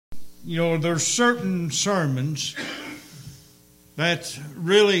there's certain sermons that's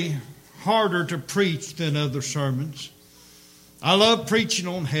really harder to preach than other sermons. I love preaching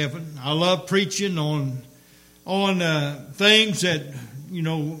on heaven. I love preaching on things that,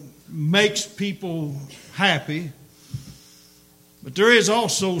 makes people happy. But there is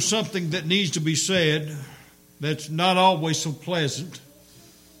also something that needs to be said that's not always so pleasant.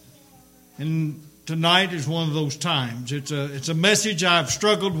 And tonight is one of those times. It's a message I've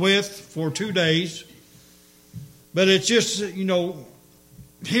struggled with for 2 days. But it's just,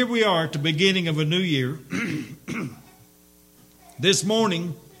 here we are at the beginning of a new year. This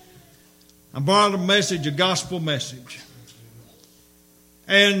morning, I brought a gospel message.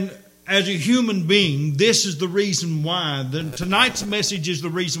 And as a human being, this is the reason why. Tonight's message is the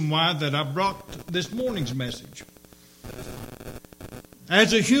reason why that I brought this morning's message.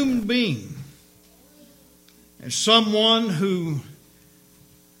 As a human being, as someone who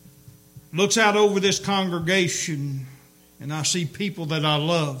looks out over this congregation and I see people that I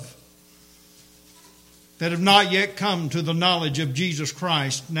love that have not yet come to the knowledge of Jesus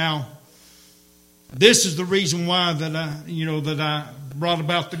Christ. Now, this is the reason why that I brought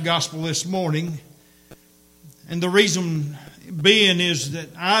about the gospel this morning. And the reason being is that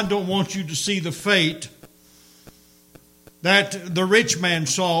I don't want you to see the fate that the rich man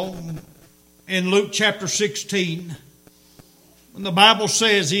saw in Luke chapter 16. When the Bible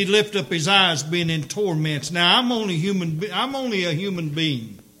says he lifted up his eyes being in torments. Now, I'm only a human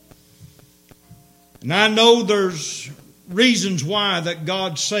being. And I know there's reasons why that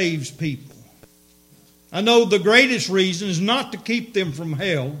God saves people. I know the greatest reason is not to keep them from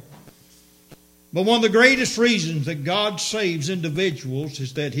hell. But one of the greatest reasons that God saves individuals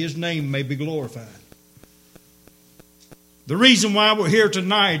is that His name may be glorified. The reason why we're here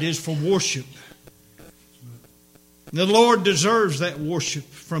tonight is for worship. The Lord deserves that worship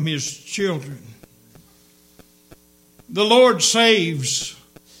from His children. The Lord saves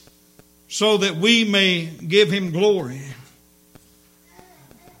so that we may give Him glory.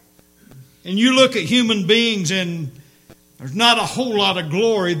 And you look at human beings and there's not a whole lot of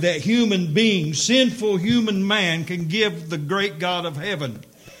glory that human beings, sinful human man, can give the great God of heaven.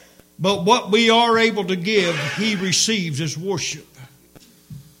 But what we are able to give, He receives as worship.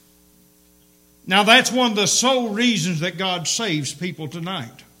 Now that's one of the sole reasons that God saves people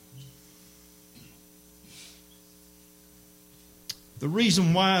tonight. The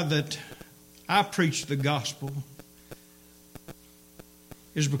reason why that I preach the gospel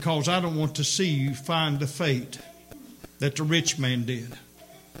is because I don't want to see you find the fate that the rich man did.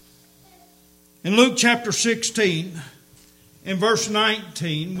 In Luke chapter 16, in verse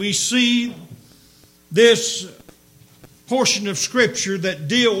 19, we see this portion of Scripture that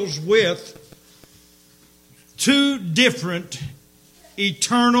deals with two different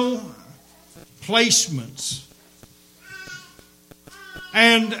eternal placements.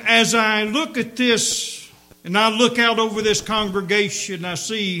 And as I look at this, and I look out over this congregation, I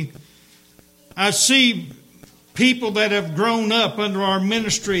see people that have grown up under our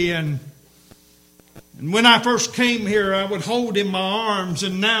ministry. And when I first came here, I would hold in my arms,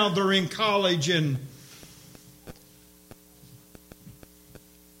 and now they're in college. And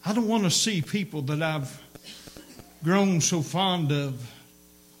I don't want to see people that I've grown so fond of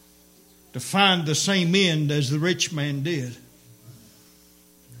to find the same end as the rich man did.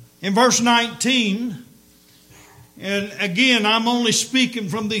 In verse 19, and again, I'm only speaking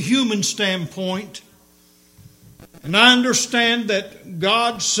from the human standpoint, and I understand that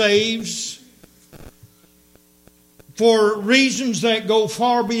God saves for reasons that go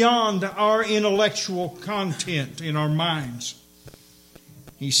far beyond our intellectual content in our minds.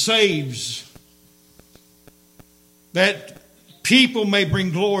 He saves that people may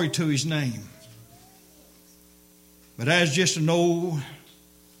bring glory to His name. But as just an old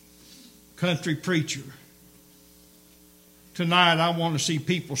country preacher, tonight I want to see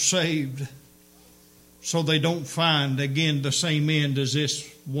people saved so they don't find again the same end as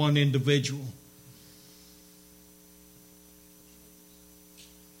this one individual.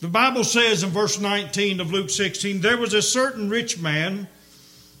 The Bible says in verse 19 of Luke 16, there was a certain rich man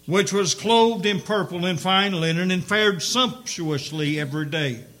which was clothed in purple and fine linen, and fared sumptuously every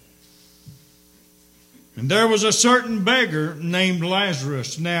day. And there was a certain beggar named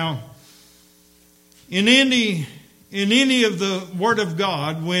Lazarus. Now, in any of the Word of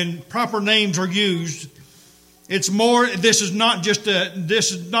God, when proper names are used, it's more. This is not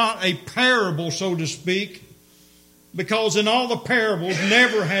a parable, so to speak, because in all the parables,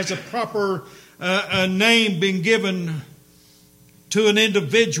 never has a proper a name been given to an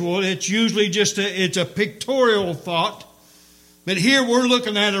individual. It's usually just it's a pictorial thought. But here we're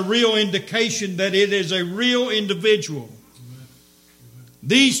looking at a real indication that it is a real individual.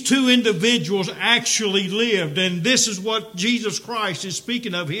 These two individuals actually lived, and this is what Jesus Christ is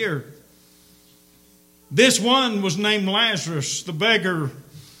speaking of here. This one was named Lazarus, the beggar,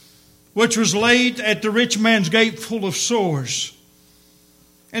 which was laid at the rich man's gate full of sores,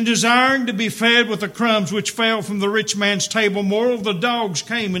 and desiring to be fed with the crumbs which fell from the rich man's table. Moreover, the dogs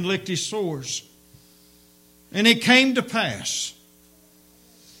came and licked his sores. And it came to pass,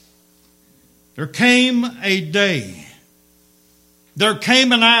 there came a day, there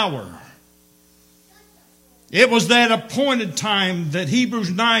came an hour. It was that appointed time that Hebrews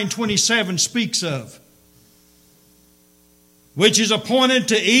 9:27 speaks of, which is appointed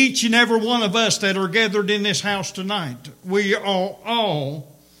to each and every one of us that are gathered in this house tonight. We are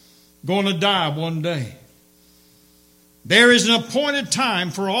all going to die one day. There is an appointed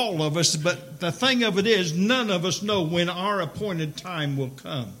time for all of us, but the thing of it is, none of us know when our appointed time will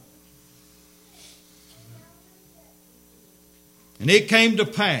come. And it came to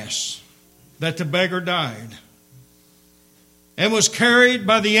pass that the beggar died and was carried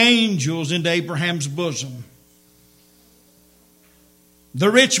by the angels into Abraham's bosom.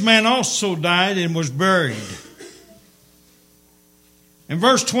 The rich man also died and was buried. And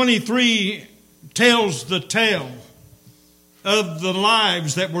verse 23 tells the tale of the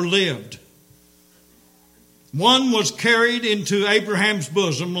lives that were lived. One was carried into Abraham's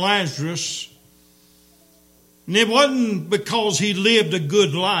bosom, Lazarus. And it wasn't because he lived a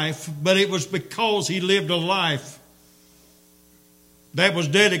good life, but it was because he lived a life that was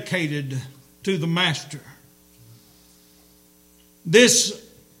dedicated to the Master. This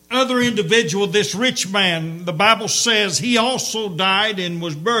other individual, this rich man, the Bible says he also died and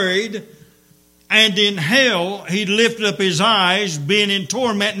was buried. And in hell, he lifted up his eyes, being in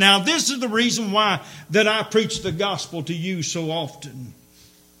torment. Now, this is the reason why that I preach the gospel to you so often.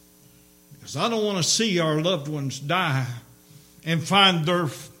 Because I don't want to see our loved ones die and find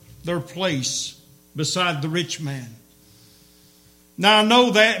their place beside the rich man. Now, I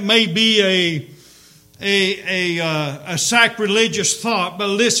know that may be a sacrilegious thought, but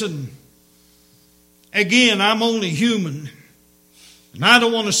listen, again, I'm only human. And I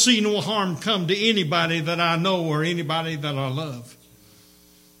don't want to see no harm come to anybody that I know or anybody that I love.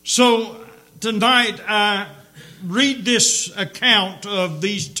 So tonight I read this account of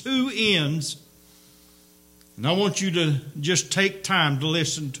these two ends, and I want you to just take time to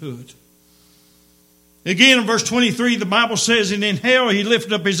listen to it. Again, in verse 23, the Bible says, and in hell he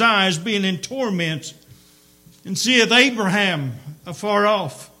lifted up his eyes, being in torment, and seeth Abraham afar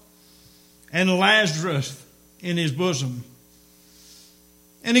off, and Lazarus in his bosom.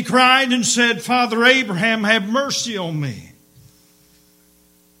 And he cried and said, Father Abraham, have mercy on me,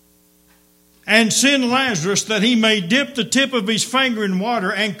 and send Lazarus that he may dip the tip of his finger in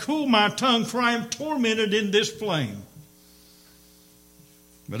water and cool my tongue, for I am tormented in this flame.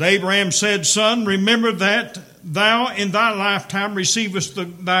 But Abraham said, Son, remember that thou in thy lifetime receivest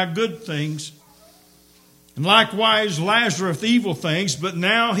thy good things, and likewise Lazarus evil things, but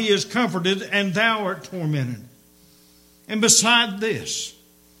now he is comforted, and thou art tormented. And beside this,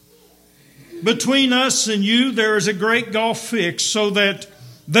 between us and you there is a great gulf fixed, so that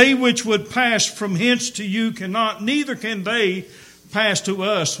they which would pass from hence to you cannot, neither can they pass to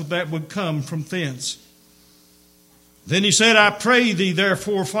us that would come from thence. Then he said, I pray thee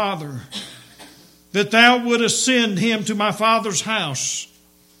therefore, Father, that thou wouldest send him to my father's house.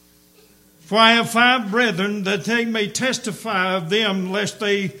 For I have 5 brethren, that they may testify of them, lest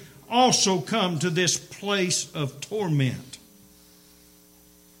they also come to this place of torment.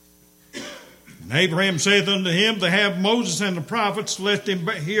 And Abraham saith unto him, They have Moses and the prophets, let them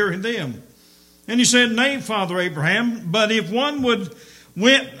hear them. And he said, Nay, Father Abraham, but if one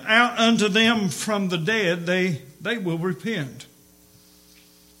went out unto them from the dead, they will repent.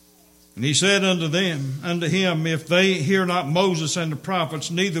 And he said unto him, If they hear not Moses and the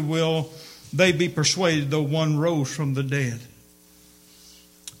prophets, neither will they be persuaded, though one rose from the dead.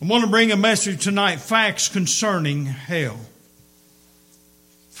 I want to bring a message tonight, facts concerning hell.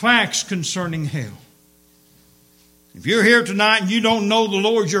 Facts concerning hell. If you're here tonight and you don't know the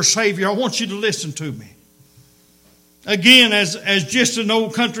Lord your Savior, I want you to listen to me. Again, as just an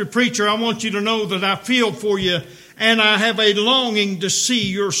old country preacher, I want you to know that I feel for you, and I have a longing to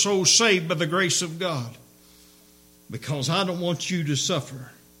see your soul saved by the grace of God. Because I don't want you to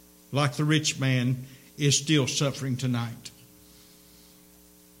suffer like the rich man is still suffering tonight.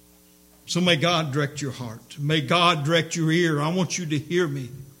 So may God direct your heart. May God direct your ear. I want you to hear me.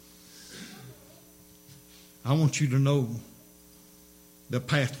 I want you to know the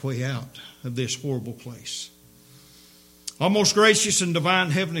pathway out of this horrible place. Our most gracious and divine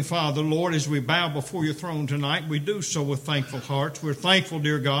Heavenly Father, Lord, as we bow before your throne tonight, we do so with thankful hearts. We're thankful,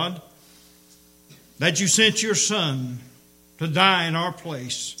 dear God, that you sent your Son to die in our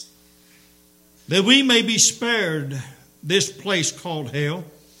place, that we may be spared this place called hell.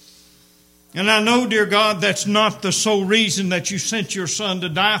 And I know, dear God, that's not the sole reason that you sent your Son to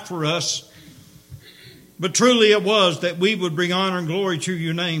die for us, but truly it was that we would bring honor and glory to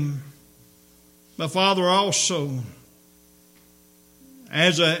your name. But Father, also,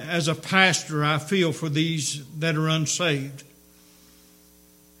 as a pastor, I feel for these that are unsaved.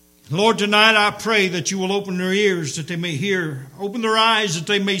 Lord, tonight I pray that you will open their ears that they may hear, open their eyes that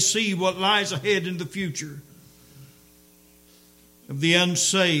they may see what lies ahead in the future of the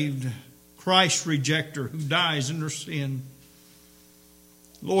unsaved Christ rejecter who dies in their sin.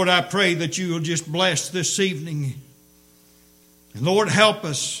 Lord, I pray that you will just bless this evening. And Lord, help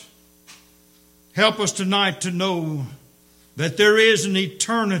us. Help us tonight to know that there is an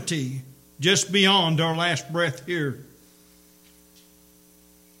eternity just beyond our last breath here.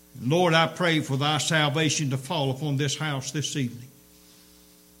 Lord, I pray for thy salvation to fall upon this house this evening.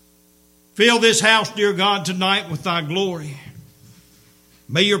 Fill this house, dear God, tonight with thy glory.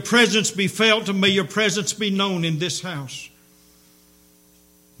 May your presence be felt and may your presence be known in this house.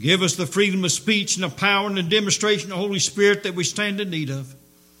 Give us the freedom of speech and the power and the demonstration of the Holy Spirit that we stand in need of.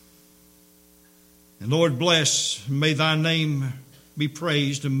 And Lord, bless, and may thy name be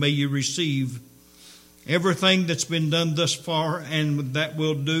praised, and may you receive everything that's been done thus far and that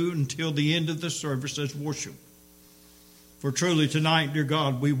we'll do until the end of the service as worship. For truly tonight, dear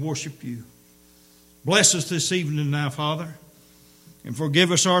God, we worship you. Bless us this evening now, Father, and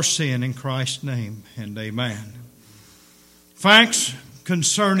forgive us our sin in Christ's name, and amen. Facts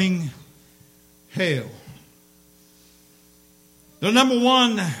concerning hell. The number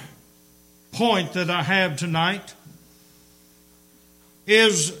one point that I have tonight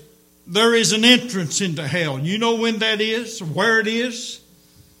is there is an entrance into hell. You know when that is, where it is?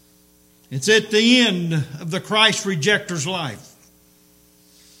 It's at the end of the Christ rejecter's life.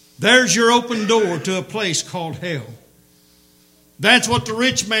 There's your open door to a place called hell. That's what the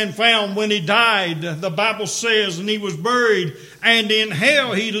rich man found when he died. The Bible says, and he was buried, and in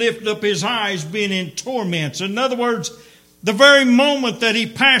hell he lifted up his eyes, being in torments. In other words, the very moment that he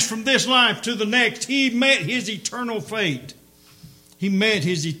passed from this life to the next, he met his eternal fate. He met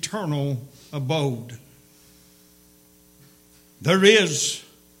his eternal abode. There is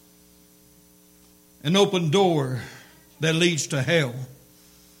an open door that leads to hell.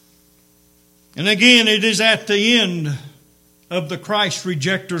 And again, it is at the end of the Christ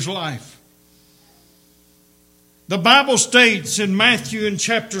rejecter's life. The Bible states in Matthew in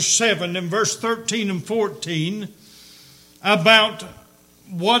chapter 7 and verse 13 and 14 about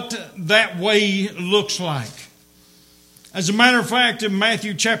what that way looks like. As a matter of fact, in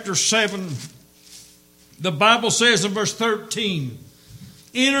Matthew chapter 7, the Bible says in verse 13,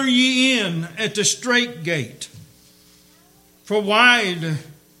 "Enter ye in at the strait gate, for wide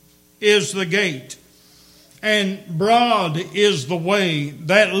is the gate, and broad is the way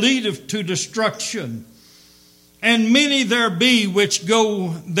that leadeth to destruction, and many there be which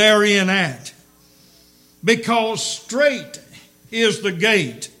go therein at. Because strait is the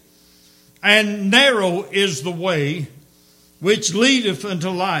gate, and narrow is the way which leadeth unto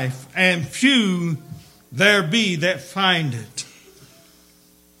life, and few there be that find it."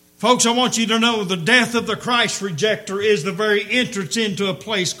 Folks, I want you to know the death of the Christ rejecter is the very entrance into a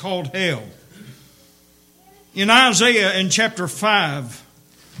place called hell. In Isaiah in chapter 5,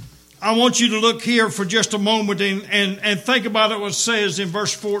 I want you to look here for just a moment and think about what it says in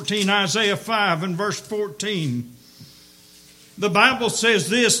verse 14, Isaiah 5 and verse 14. The Bible says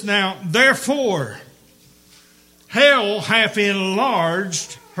this, "Now, therefore, hell hath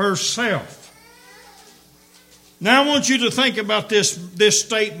enlarged herself." Now, I want you to think about this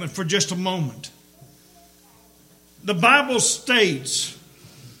statement for just a moment. The Bible states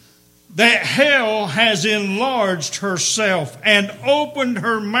that hell has enlarged herself and opened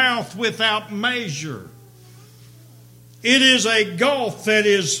her mouth without measure. It is a gulf that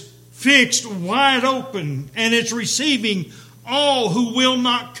is fixed wide open, and it's receiving all who will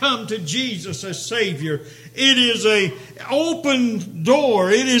not come to Jesus as Savior. It is an open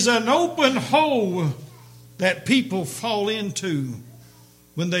door. It is an open hole that people fall into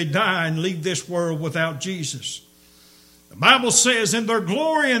when they die and leave this world without Jesus. The Bible says, "In their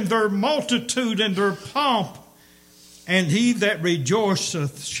glory and their multitude and their pomp, and he that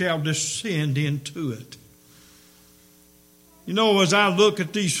rejoiceth shall descend into it." You know, as I look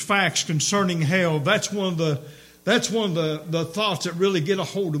at these facts concerning hell, that's one of the thoughts that really get a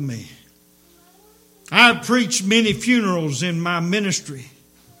hold of me. I've preached many funerals in my ministry.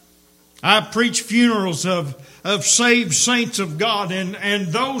 I've preached funerals of saved saints of God, and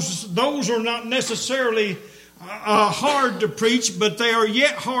those are not necessarily hard to preach, but they are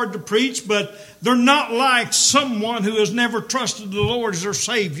yet hard to preach, but they're not like someone who has never trusted the Lord as their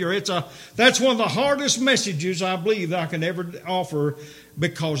Savior. That's one of the hardest messages I believe that I can ever offer,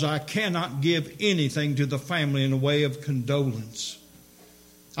 because I cannot give anything to the family in the way of condolence.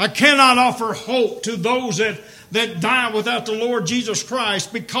 I cannot offer hope to those that die without the Lord Jesus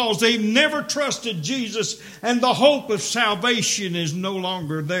Christ, because they've never trusted Jesus, and the hope of salvation is no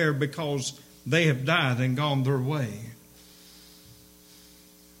longer there because they have died and gone their way.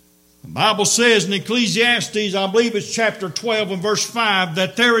 The Bible says in Ecclesiastes, I believe it's chapter 12 and verse 5,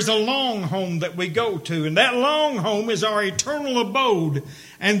 that there is a long home that we go to, and that long home is our eternal abode.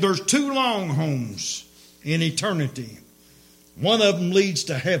 And there's two long homes in eternity. One of them leads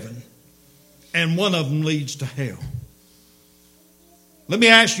to heaven, and one of them leads to hell. Let me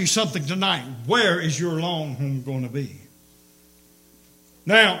ask you something tonight. Where is your long home going to be?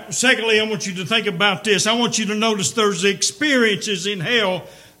 Now, secondly, I want you to think about this. I want you to notice there's experiences in hell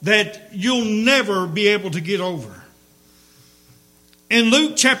that you'll never be able to get over. In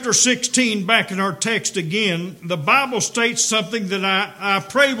Luke chapter 16, back in our text again, the Bible states something that I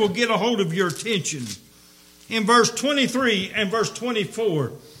pray will get a hold of your attention. In verse 23 and verse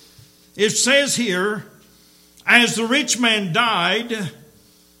 24, it says here, as the rich man died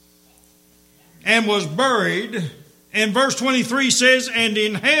and was buried, and verse 23 says, and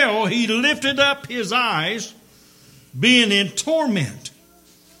in hell he lifted up his eyes, being in torment,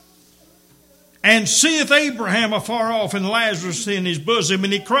 and seeth Abraham afar off and Lazarus in his bosom.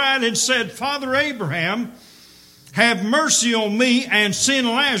 And he cried and said, Father Abraham, have mercy on me, and send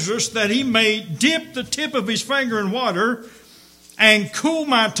Lazarus, that he may dip the tip of his finger in water and cool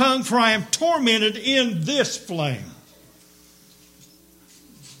my tongue, for I am tormented in this flame.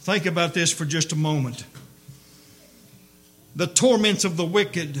 Think about this for just a moment. The torments of the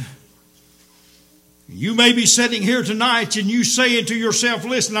wicked. You may be sitting here tonight and you saying to yourself,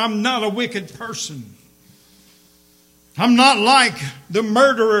 listen, I'm not a wicked person. I'm not like the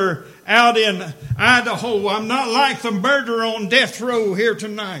murderer out in Idaho. I'm not like the murderer on death row here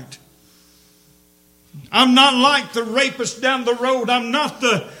tonight. I'm not like the rapist down the road. I'm not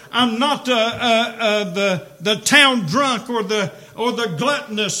the town drunk or the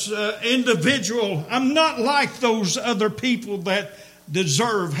gluttonous individual. I'm not like those other people that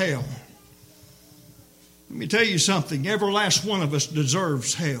deserve hell. Let me tell you something. Every last one of us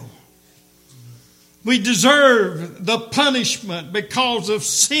deserves hell. We deserve the punishment because of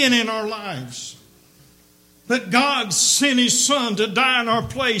sin in our lives. But God sent His Son to die in our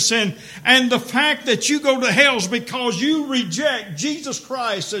place. And the fact that you go to hell is because you reject Jesus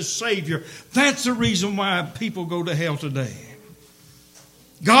Christ as Savior. That's the reason why people go to hell today.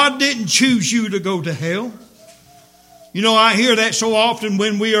 God didn't choose you to go to hell. You know, I hear that so often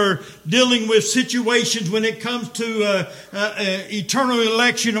when we are dealing with situations when it comes to eternal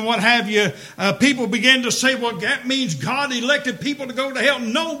election and what have you. People begin to say, well, that means God elected people to go to hell.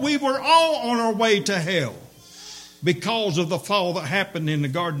 No, we were all on our way to hell because of the fall that happened in the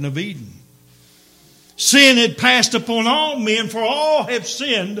Garden of Eden. Sin had passed upon all men, for all have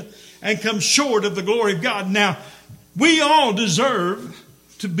sinned and come short of the glory of God. Now, we all deserve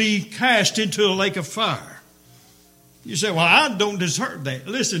to be cast into a lake of fire. You say, well, I don't deserve that.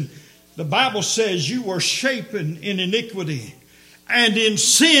 Listen, the Bible says you were shapen in iniquity, and in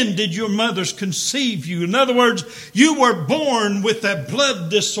sin did your mothers conceive you. In other words, you were born with a blood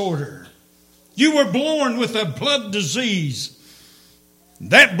disorder. You were born with a blood disease.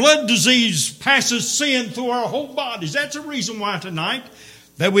 That blood disease passes sin through our whole bodies. That's the reason why tonight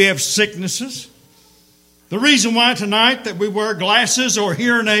that we have sicknesses. The reason why tonight that we wear glasses or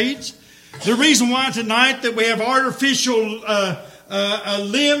hearing aids. The reason why tonight that we have artificial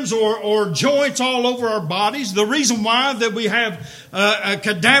limbs or joints all over our bodies. The reason why that we have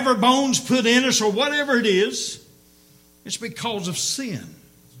cadaver bones put in us or whatever it is. It's because of sin.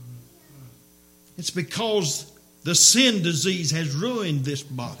 It's because the sin disease has ruined this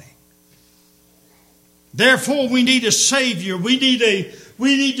body. Therefore, we need a Savior. We need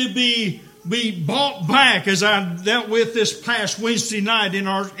to be bought back, as I dealt with this past Wednesday night in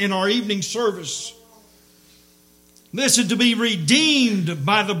our evening service. Listen, to be redeemed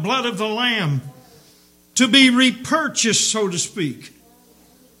by the blood of the Lamb, to be repurchased, so to speak.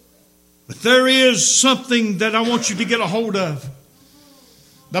 But there is something that I want you to get a hold of.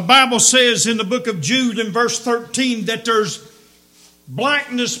 The Bible says in the book of Jude in verse 13 that there's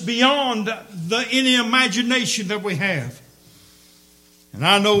blackness beyond any imagination that we have. And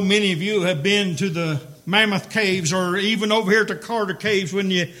I know many of you have been to the Mammoth Caves or even over here to Carter Caves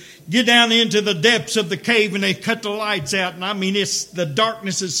when you get down into the depths of the cave and they cut the lights out. And I mean, the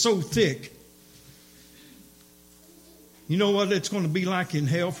darkness is so thick. You know what it's going to be like in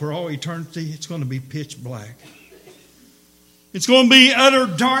hell for all eternity? It's going to be pitch black. It's going to be utter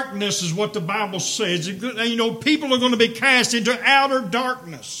darkness is what the Bible says. You know, people are going to be cast into outer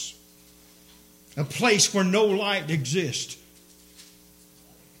darkness. A place where no light exists.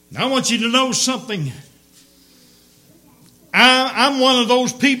 Now, I want you to know something. I'm one of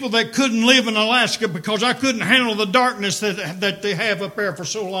those people that couldn't live in Alaska because I couldn't handle the darkness that they have up there for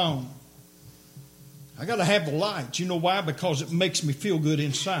so long. I got to have the light. You know why? Because it makes me feel good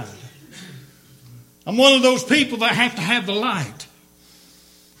inside. I'm one of those people that have to have the light.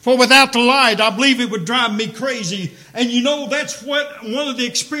 For without the light, I believe it would drive me crazy. And you know, that's what one of the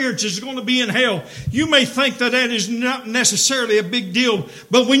experiences is going to be in hell. You may think that is not necessarily a big deal,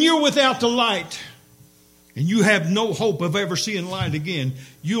 but when you're without the light and you have no hope of ever seeing light again,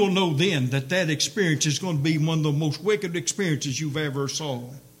 you'll know then that experience is going to be one of the most wicked experiences you've ever saw.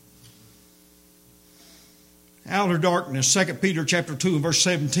 Outer darkness, 2 Peter chapter 2 and verse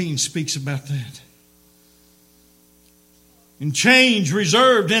 17 speaks about that. And change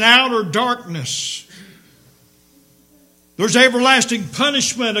reserved in outer darkness. There's everlasting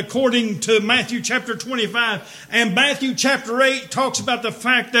punishment according to Matthew chapter 25. And Matthew chapter 8 talks about the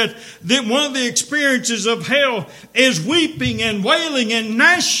fact that one of the experiences of hell is weeping and wailing and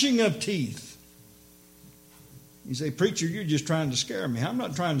gnashing of teeth. You say, preacher, you're just trying to scare me. I'm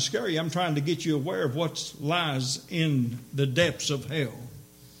not trying to scare you. I'm trying to get you aware of what lies in the depths of hell.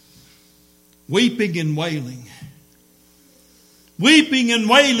 Weeping and wailing. Weeping and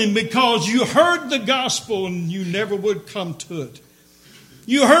wailing because you heard the gospel and you never would come to it.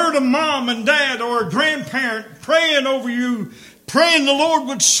 You heard a mom and dad or a grandparent praying over you, praying the Lord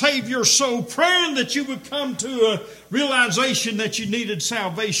would save your soul, praying that you would come to a realization that you needed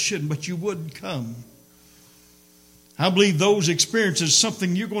salvation, but you wouldn't come. I believe those experiences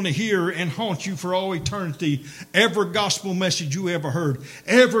something you're going to hear and haunt you for all eternity. Every gospel message you ever heard,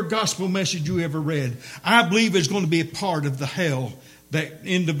 every gospel message you ever read, I believe is going to be a part of the hell that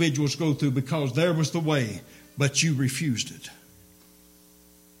individuals go through because there was the way, but you refused it.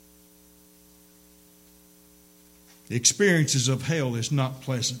 The experiences of hell is not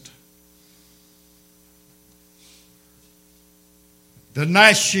pleasant. The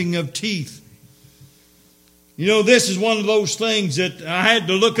gnashing of teeth. You know, this is one of those things that I had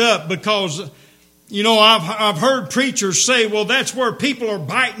to look up because, you know, I've heard preachers say, well, that's where people are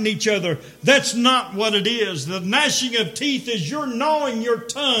biting each other. That's not what it is. The gnashing of teeth is you're gnawing your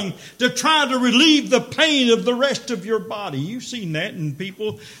tongue to try to relieve the pain of the rest of your body. You've seen that in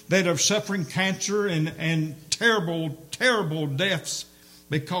people that are suffering cancer and terrible, terrible deaths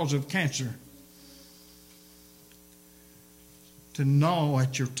because of cancer. To gnaw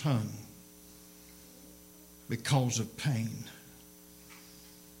at your tongue. Because of pain.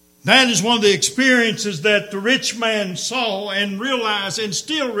 That is one of the experiences that the rich man saw and realized and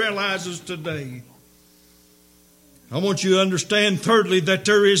still realizes today. I want you to understand, thirdly, that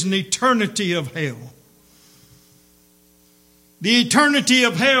there is an eternity of hell. The eternity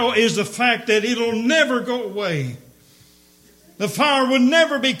of hell is the fact that it'll never go away. The fire will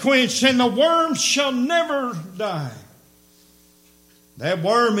never be quenched and the worm shall never die. That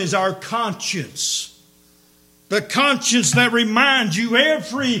worm is our conscience. The conscience that reminds you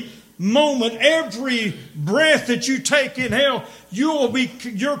every moment, every breath that you take in hell,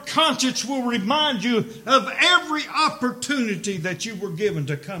 your conscience will remind you of every opportunity that you were given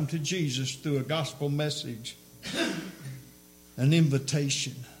to come to Jesus through a gospel message, an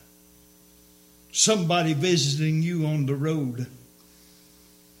invitation, somebody visiting you on the road,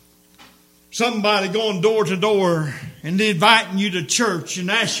 somebody going door to door and inviting you to church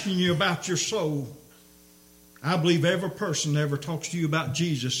and asking you about your soul. I believe every person that ever talks to you about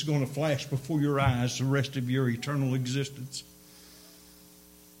Jesus is going to flash before your eyes the rest of your eternal existence.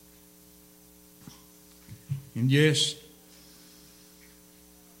 And yes,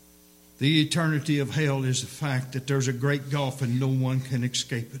 the eternity of hell is the fact that there's a great gulf and no one can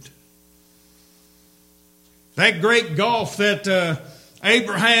escape it. That great gulf that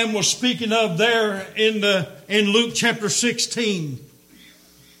Abraham was speaking of there in Luke chapter 16.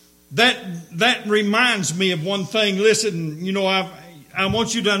 That reminds me of one thing. Listen, you know, I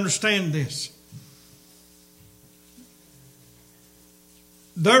want you to understand this.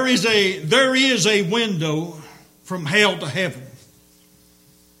 There is a window from hell to heaven.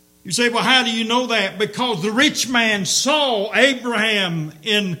 You say, well, how do you know that? Because the rich man saw Abraham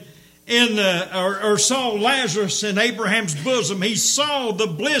in or saw Lazarus in Abraham's bosom. He saw the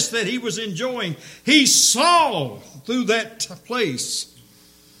bliss that he was enjoying. He saw through that place,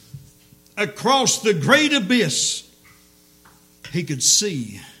 across the great abyss, he could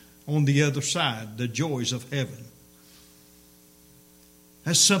see on the other side the joys of heaven.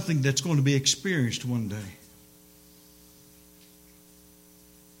 That's something that's going to be experienced one day.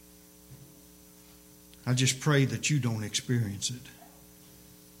 I just pray that you don't experience it.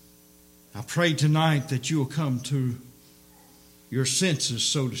 I pray tonight that you will come to your senses,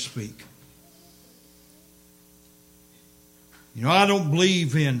 so to speak. You know, I don't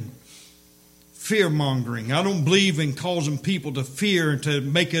believe in fear-mongering. I don't believe in causing people to fear and to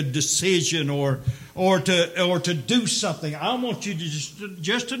make a decision or to do something. I want you to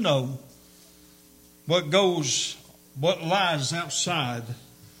just to know what lies outside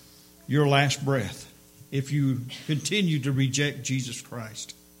your last breath if you continue to reject Jesus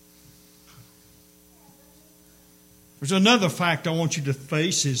Christ. There's another fact I want you to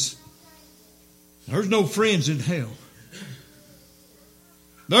face is there's no friends in hell.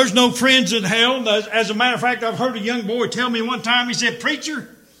 There's no friends in hell. As a matter of fact, I've heard a young boy tell me one time, he said, "Preacher,"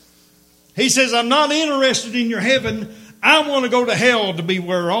 he says, "I'm not interested in your heaven. I want to go to hell to be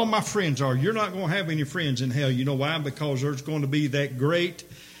where all my friends are." You're not going to have any friends in hell. You know why? Because there's going to be that great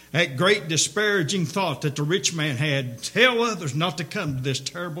disparaging thought that the rich man had. Tell others not to come to this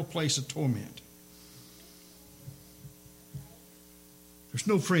terrible place of torment. There's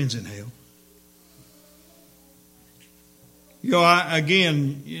no friends in hell. You know,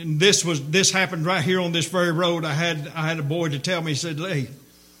 this happened right here on this very road. I had a boy to tell me. He said, "Hey,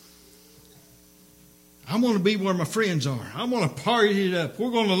 I want to be where my friends are. I want to party it up.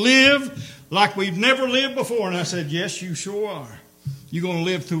 We're going to live like we've never lived before." And I said, "Yes, you sure are. You're going to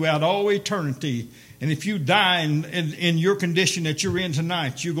live throughout all eternity. And if you die in your condition that you're in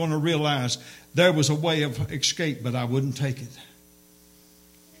tonight, you're going to realize there was a way of escape, but I wouldn't take it.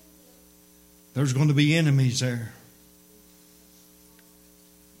 There's going to be enemies there.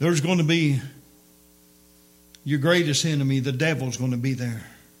 There's going to be your greatest enemy, the devil's going to be there.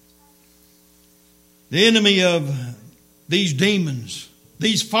 The enemy of these demons,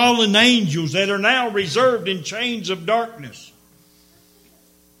 these fallen angels that are now reserved in chains of darkness.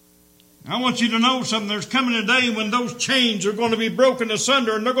 I want you to know something. There's coming a day when those chains are going to be broken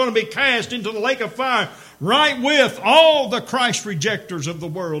asunder and they're going to be cast into the lake of fire right with all the Christ rejectors of the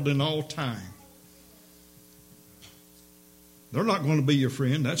world in all time. They're not going to be your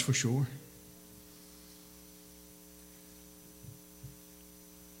friend, that's for sure.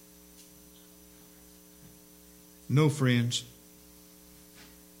 No friends.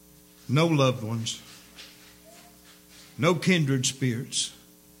 No loved ones. No kindred spirits.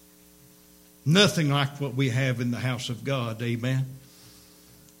 Nothing like what we have in the house of God, amen.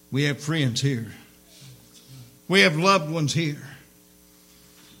 We have friends here. We have loved ones here.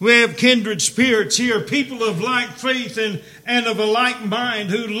 We have kindred spirits here, people of like faith and of a like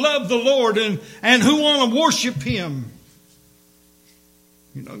mind who love the Lord and who want to worship Him.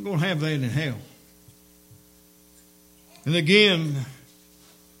 You're not going to have that in hell. And again,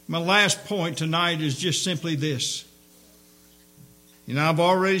 my last point tonight is just simply this. You know, I've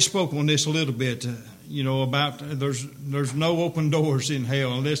already spoken on this a little bit, about there's no open doors in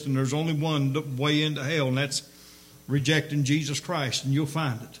hell. Listen, there's only one way into hell, and that's rejecting Jesus Christ, and you'll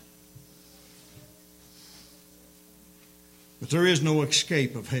find it. But there is no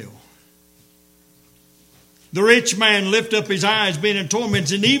escape of hell. The rich man lifted up his eyes, being in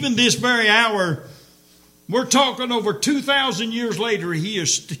torments, and even this very hour, we're talking over 2,000 years later,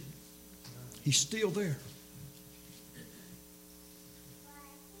 he's still there.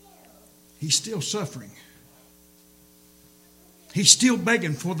 He's still suffering. He's still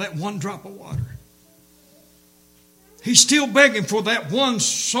begging for that one drop of water. He's still begging for that one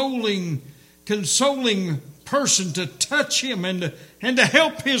consoling person to touch him and to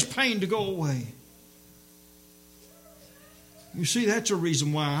help his pain to go away. You see, that's a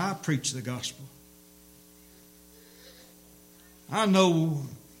reason why I preach the gospel. I know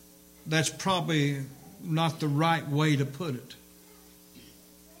that's probably not the right way to put it.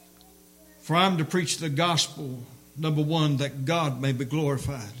 For I'm to preach the gospel, number one, that God may be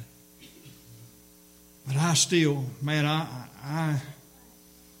glorified. But I still, man, I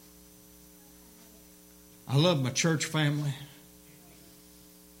love my church family.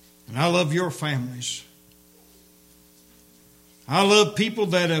 And I love your families. I love people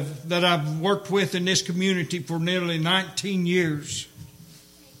that I've worked with in this community for nearly 19 years.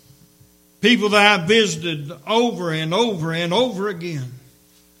 People that I've visited over and over and over again.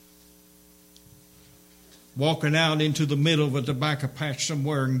 walking out into the middle of a tobacco patch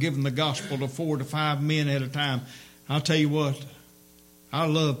somewhere and giving the gospel to 4 to 5 men at a time. I'll tell you what, I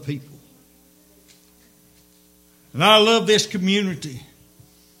love people. And I love this community.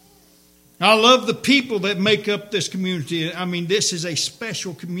 I love the people that make up this community. I mean, this is a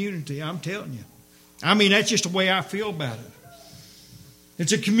special community, I'm telling you. I mean, that's just the way I feel about it.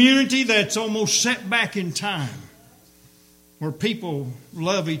 It's a community that's almost set back in time, where people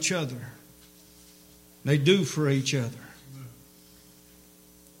love each other. They do for each other.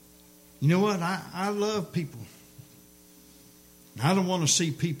 You know what? I love people. I don't want to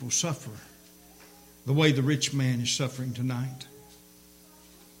see people suffer the way the rich man is suffering tonight.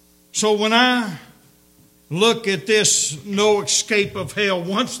 So when I look at this no escape of hell,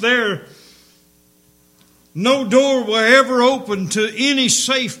 once there, no door will ever open to any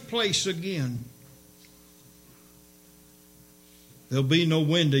safe place again. There'll be no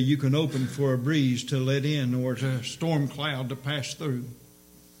window you can open for a breeze to let in or a storm cloud to pass through.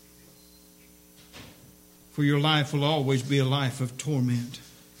 For your life will always be a life of torment.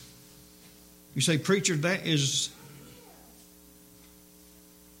 You say, preacher, that is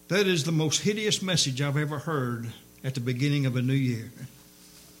the most hideous message I've ever heard at the beginning of a new year.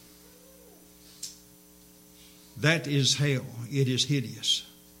 That is hell. It is hideous.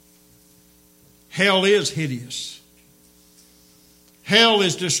 Hell is hideous. Hell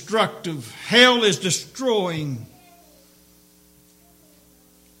is destructive. Hell is destroying.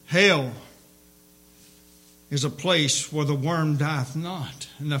 Hell is a place where the worm dieth not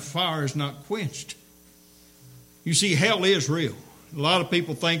and the fire is not quenched. You see, hell is real. A lot of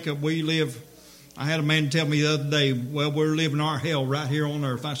people think that we live. I had a man tell me the other day, well, we're living our hell right here on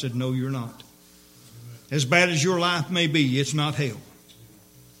earth. I said, no, you're not. As bad as your life may be, it's not hell.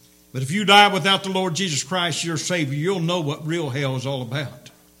 But if you die without the Lord Jesus Christ, your Savior, you'll know what real hell is all about.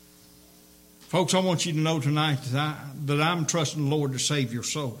 Folks, I want you to know tonight that I'm trusting the Lord to save your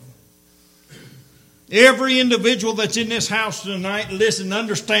soul. Every individual that's in this house tonight, listen,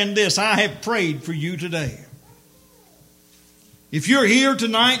 understand this. I have prayed for you today. If you're here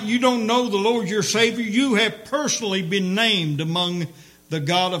tonight and you don't know the Lord your Savior, you have personally been named among the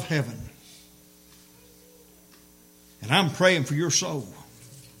God of heaven. And I'm praying for your soul.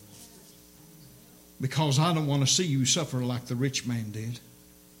 Because I don't want to see you suffer like the rich man did.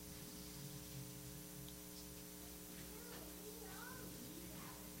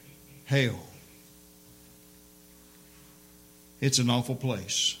 Hell. It's an awful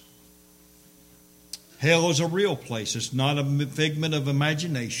place. Hell is a real place. It's not a figment of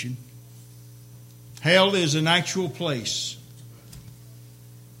imagination. Hell is an actual place.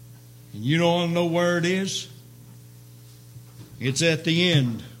 And you don't know where it is? It's at the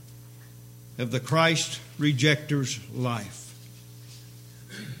end of the Christ rejecter's life.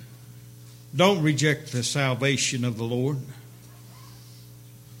 Don't reject the salvation of the Lord.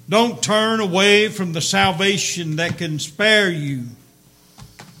 Don't turn away from the salvation that can spare you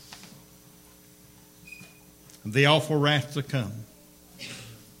the awful wrath to come.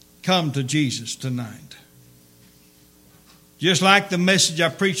 Come to Jesus tonight. Just like the message I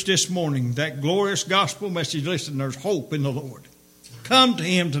preached this morning, that glorious gospel message, listen, there's hope in the Lord. Come to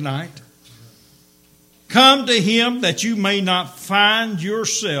Him tonight. Come to Him that you may not find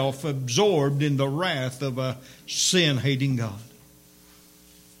yourself absorbed in the wrath of a sin-hating God.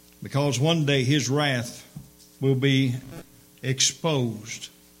 Because one day His wrath will be exposed.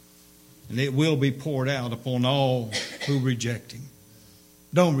 And it will be poured out upon all who reject Him.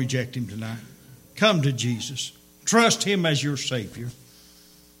 Don't reject Him tonight. Come to Jesus. Trust Him as your Savior.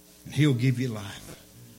 And He'll give you life.